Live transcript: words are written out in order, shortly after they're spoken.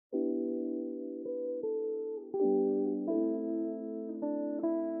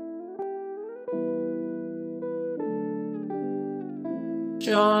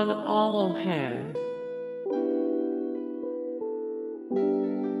John Allahan,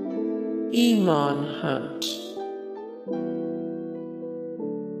 Iman Hunt,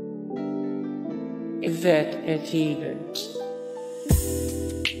 with.It,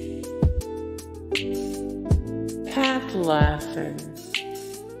 Pat Laughing,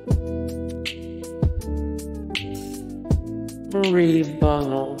 Marie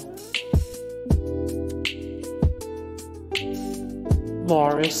Bunnell,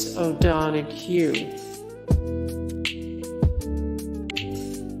 Morris O'Donoghue,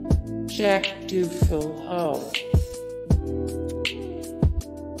 Jack Dufil-Ho,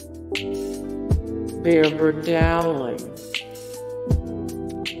 Barbara Dowling,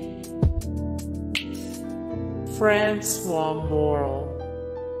 Francois Morel,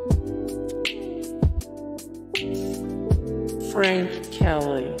 Frank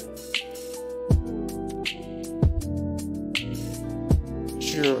Kelly,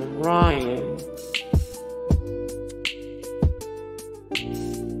 Joe Ryan,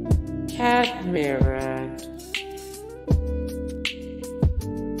 Kat Merad,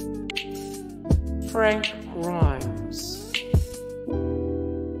 Frank Grimes,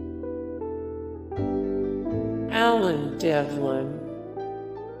 Alan Devlin,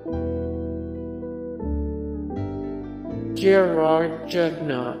 Gerard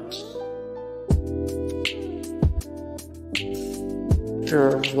Jugnot,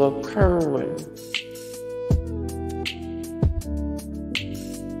 Dervla Kerwin,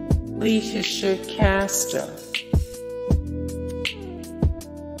 Letitia Casta,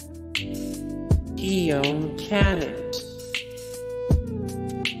 Guillaume Canet,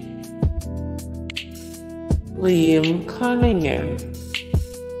 Liam Cunningham,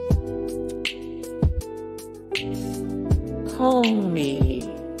 Colm Meaney.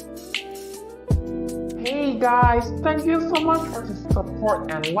 Hey guys, thank you so much for the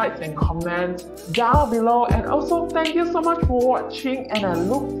support and likes and comments down below, and also thank you so much for watching, and I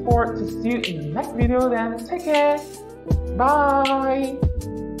look forward to see you in the next video. Then take care, bye.